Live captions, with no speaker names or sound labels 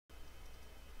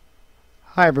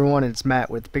Hi everyone, it's Matt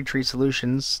with BIgTree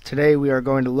Solutions. Today we are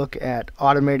going to look at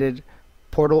automated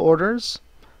portal orders,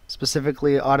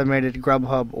 specifically automated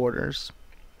GrubHub orders.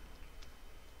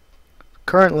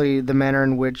 Currently, the manner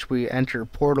in which we enter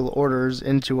portal orders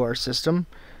into our system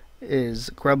is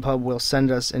GrubHub will send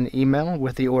us an email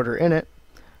with the order in it.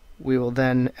 We will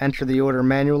then enter the order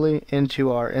manually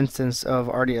into our instance of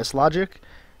RDS Logic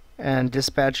and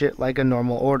dispatch it like a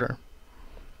normal order.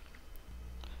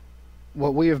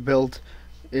 What we have built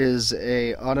is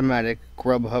a automatic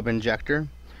GrubHub injector.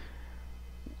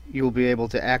 You will be able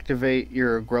to activate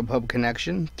your GrubHub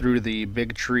connection through the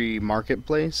BIgTree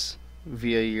marketplace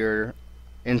via your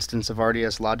instance of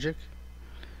RDS Logic,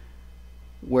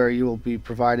 where you will be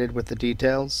provided with the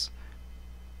details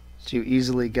to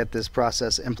easily get this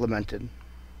process implemented.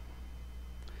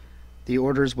 The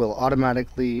orders will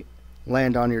automatically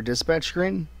land on your dispatch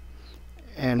screen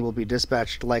and will be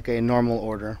dispatched like a normal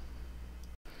order.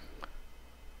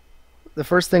 The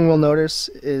first thing we'll notice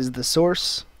is the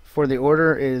source for the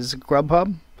order is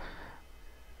GrubHub,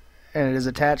 and it is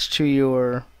attached to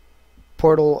your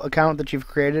portal account that you've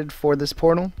created for this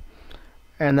portal.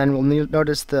 And then we'll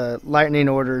notice the Lightning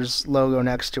Orders logo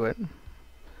next to it,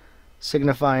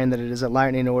 signifying that it is a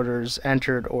Lightning Orders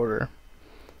entered order.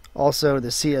 Also, the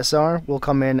CSR will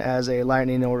come in as a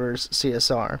Lightning Orders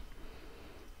CSR.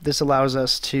 This allows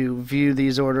us to view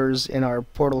these orders in our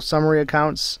portal summary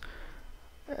accounts,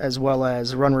 as well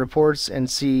as run reports and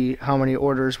see how many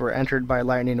orders were entered by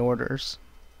Lightning Orders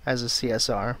as a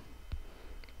CSR.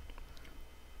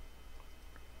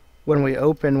 When we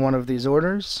open one of these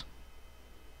orders,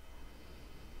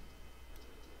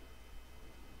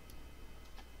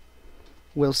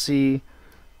 we'll see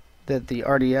that the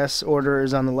RDS order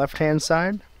is on the left-hand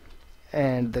side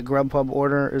and the GrubHub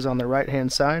order is on the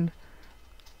right-hand side.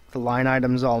 The line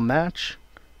items all match,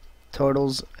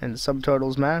 totals and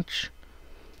subtotals match.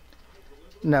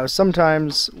 Now,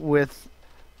 sometimes with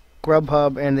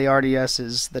GrubHub and the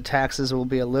RDSs, the taxes will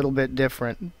be a little bit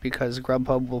different because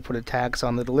GrubHub will put a tax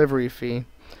on the delivery fee.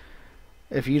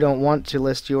 If you don't want to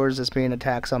list yours as being a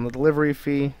tax on the delivery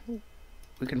fee,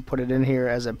 we can put it in here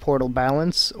as a portal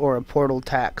balance or a portal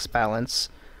tax balance.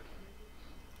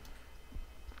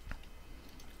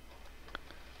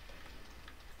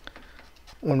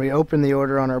 When we open the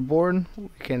order on our board, we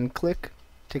can click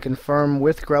to confirm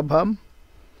with GrubHub.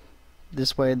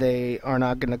 This way they are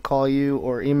not going to call you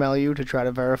or email you to try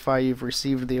to verify you've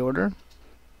received the order.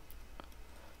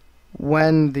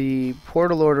 When the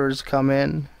portal orders come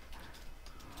in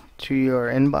to your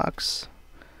inbox,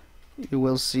 you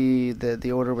will see that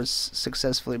the order was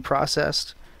successfully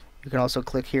processed. You can also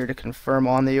click here to confirm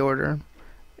on the order.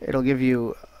 It'll give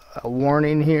you a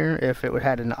warning here if it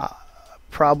had a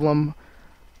problem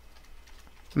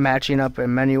matching up a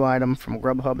menu item from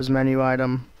GrubHub's menu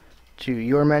item to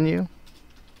your menu.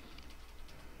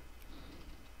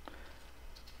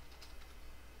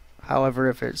 However,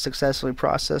 if it's successfully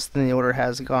processed, then the order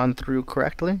has gone through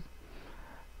correctly.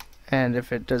 And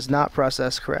if it does not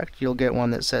process correct, you'll get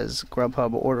one that says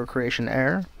GrubHub order creation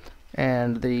error,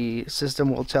 and the system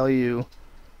will tell you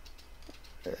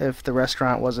if the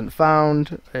restaurant wasn't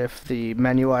found, if the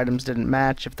menu items didn't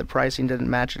match, if the pricing didn't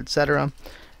match, etc.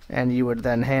 And you would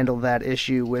then handle that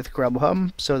issue with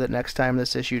GrubHub so that next time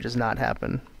this issue does not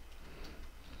happen.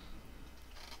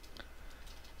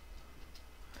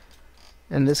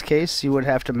 In this case, you would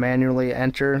have to manually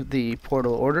enter the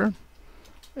portal order,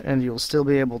 and you'll still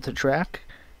be able to track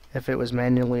if it was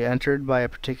manually entered by a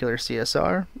particular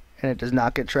CSR and it does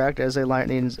not get tracked as a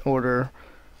Lightning order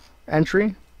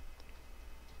entry,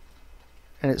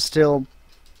 and it still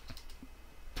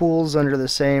pools under the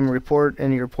same report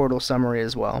in your portal summary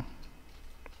as well.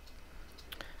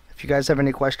 If you guys have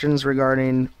any questions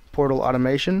regarding portal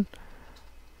automation,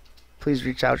 please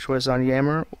reach out to us on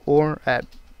Yammer or at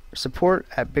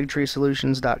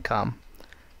support@BIgTreeSolutions.com.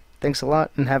 Thanks a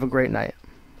lot and have a great night.